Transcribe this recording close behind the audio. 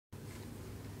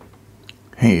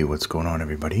Hey, what's going on,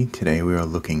 everybody? Today we are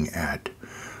looking at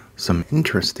some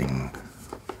interesting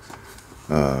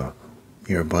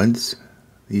earbuds.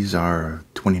 These are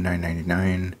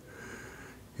 $29.99,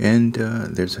 and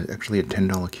there's actually a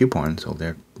 $10 coupon, so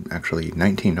they're actually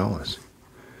 $19.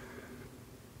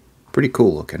 Pretty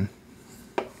cool looking.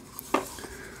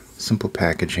 Simple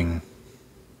packaging.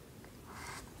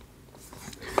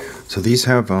 So these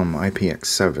have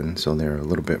IPX7, so they're a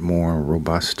little bit more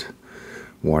robust.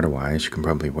 Water-wise, you can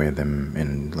probably wear them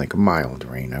in like a mild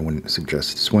rain. I wouldn't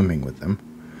suggest swimming with them.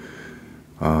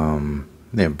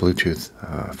 They have Bluetooth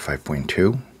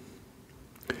 5.2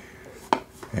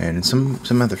 and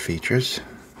some other features.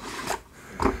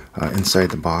 Inside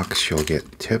the box, you'll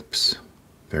get tips,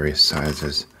 various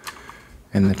sizes,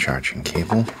 and the charging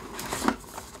cable.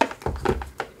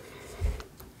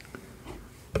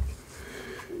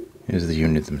 Here's the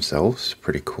unit themselves,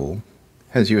 pretty cool.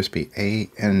 Has USB-A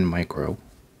and micro.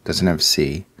 Doesn't have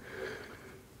C.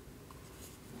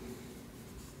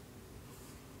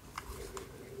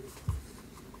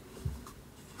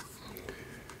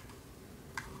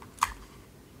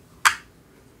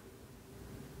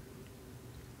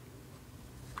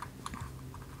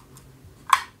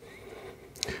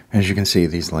 As you can see,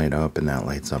 these light up and that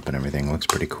lights up and everything. Looks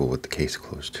pretty cool with the case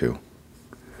closed too.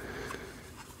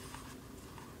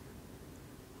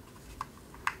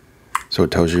 So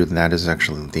it tells you that is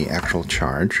actually the actual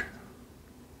charge.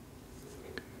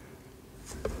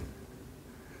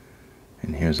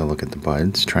 And here's a look at the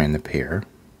buds, trying the pair.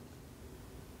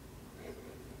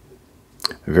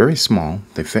 They're very small,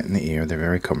 they fit in the ear, they're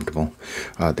very comfortable.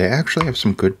 They actually have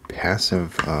some good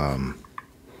passive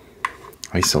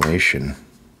isolation.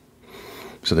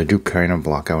 So they do kind of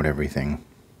block out everything.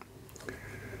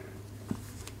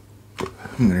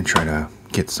 I'm going to try to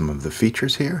get some of the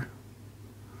features here.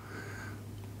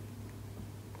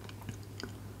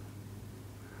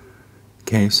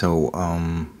 Okay, so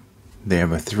they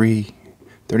have a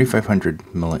 3500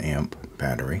 milliamp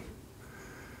battery,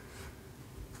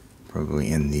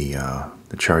 probably in the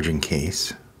charging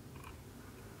case.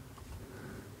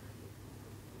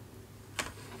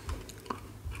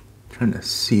 Trying to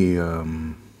see.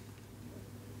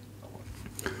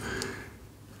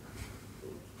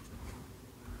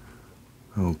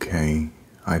 Okay,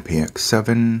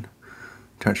 IPX7,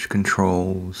 touch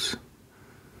controls.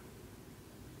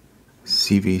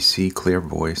 CVC clear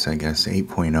voice, I guess,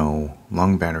 8.0,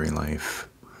 long battery life.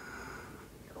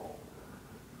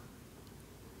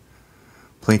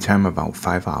 Playtime about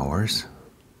 5 hours.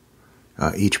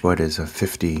 Each bud is a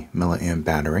 50 milliamp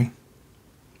battery.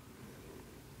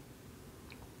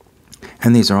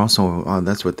 And these are also,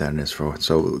 that's what that is for.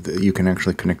 So you can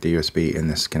actually connect a USB, and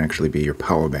this can actually be your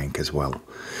power bank as well.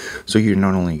 So you're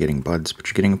not only getting buds, but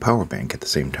you're getting a power bank at the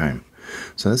same time.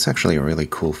 So that's actually a really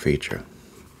cool feature.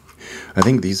 I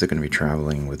think these are going to be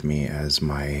traveling with me as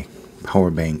my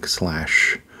power bank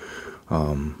slash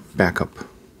backup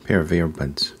pair of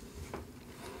earbuds.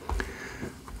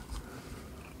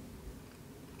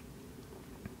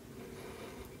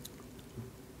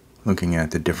 Looking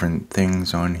at the different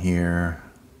things on here.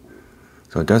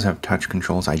 So it does have touch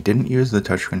controls. I didn't use the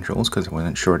touch controls because I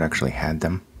wasn't sure it actually had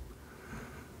them.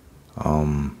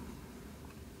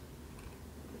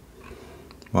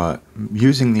 But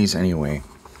using these anyway,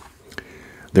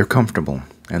 they're comfortable,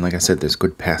 and like I said, there's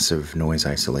good passive noise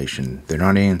isolation. They're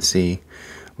not ANC,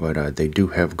 but they do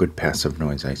have good passive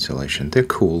noise isolation. They're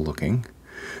cool looking.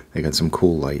 They got some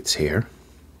cool lights here.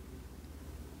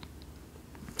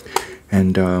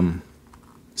 And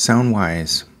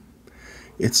sound-wise,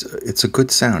 it's a good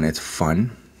sound. It's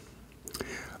fun.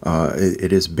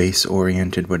 It is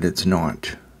bass-oriented, but it's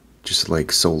not just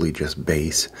like solely just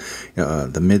bass.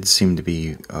 The mids seem to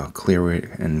be clear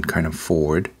and kind of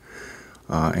forward.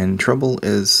 And treble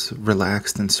is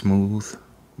relaxed and smooth,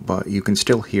 but you can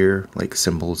still hear like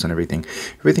cymbals and everything.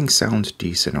 Everything sounds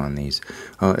decent on these.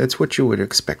 It's what you would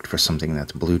expect for something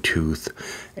that's Bluetooth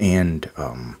and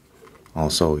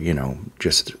also, you know,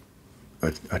 just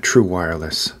a true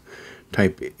wireless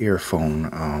type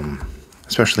earphone,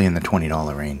 especially in the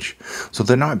 $20 range. So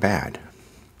they're not bad.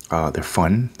 They're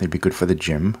fun. They'd be good for the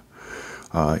gym.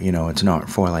 You know, it's not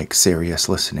for like serious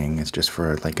listening. It's just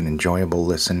for like an enjoyable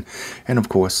listen. And of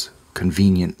course,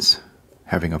 convenience,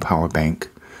 having a power bank,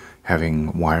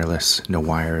 having wireless, no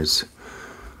wires.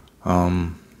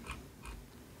 Looking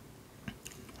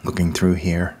through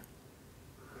here.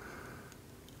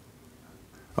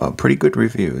 Pretty good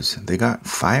reviews. They got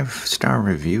 5-star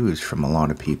reviews from a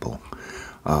lot of people.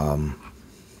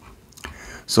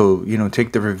 So, you know,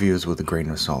 take the reviews with a grain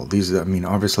of salt. These, I mean,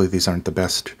 obviously these aren't the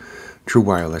best true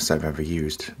wireless I've ever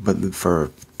used, but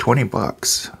for 20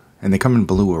 bucks, and they come in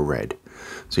blue or red.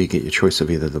 So you get your choice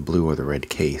of either the blue or the red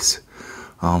case.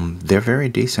 They're very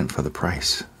decent for the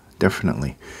price,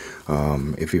 definitely.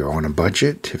 If you're on a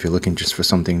budget, if you're looking just for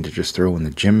something to just throw in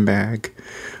the gym bag,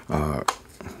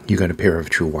 you got a pair of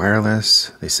true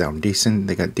wireless. They sound decent.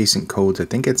 They got decent codes. I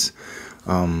think it's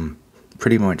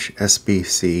pretty much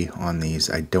SBC on these.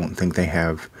 I don't think they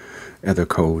have other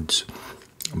codes,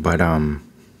 but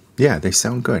yeah, they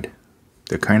sound good.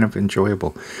 They're kind of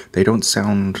enjoyable. They don't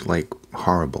sound like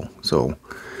horrible. So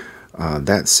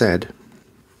that said,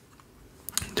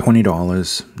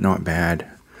 $20, not bad.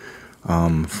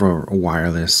 For a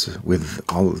wireless with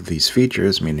all of these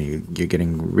features. I mean, you're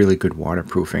getting really good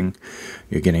waterproofing.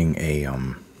 You're getting a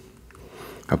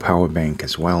power bank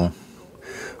as well.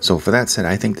 So for that said,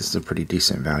 I think this is a pretty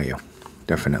decent value,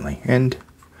 definitely. And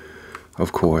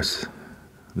of course,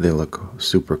 they look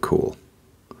super cool.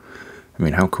 I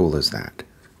mean, how cool is that?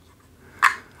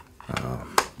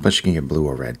 But you can get blue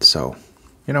or red, so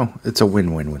you know, it's a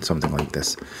win-win with something like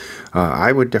this.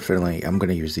 I would definitely, I'm going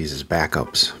to use these as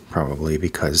backups, probably,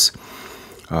 because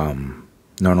not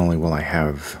only will I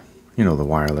have, you know, the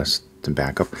wireless to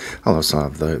back up, I'll also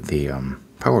have the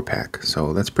power pack.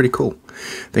 So that's pretty cool.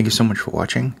 Thank you so much for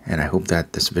watching, and I hope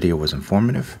that this video was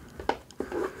informative.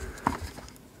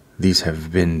 These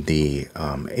have been the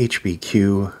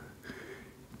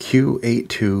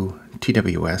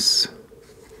HBQ-Q82TWS.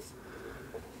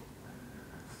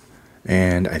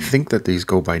 And I think that these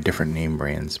go by different name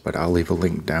brands, but I'll leave a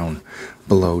link down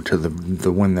below to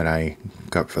the one that I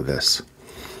got for this.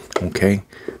 Okay?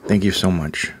 Thank you so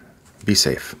much. Be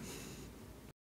safe.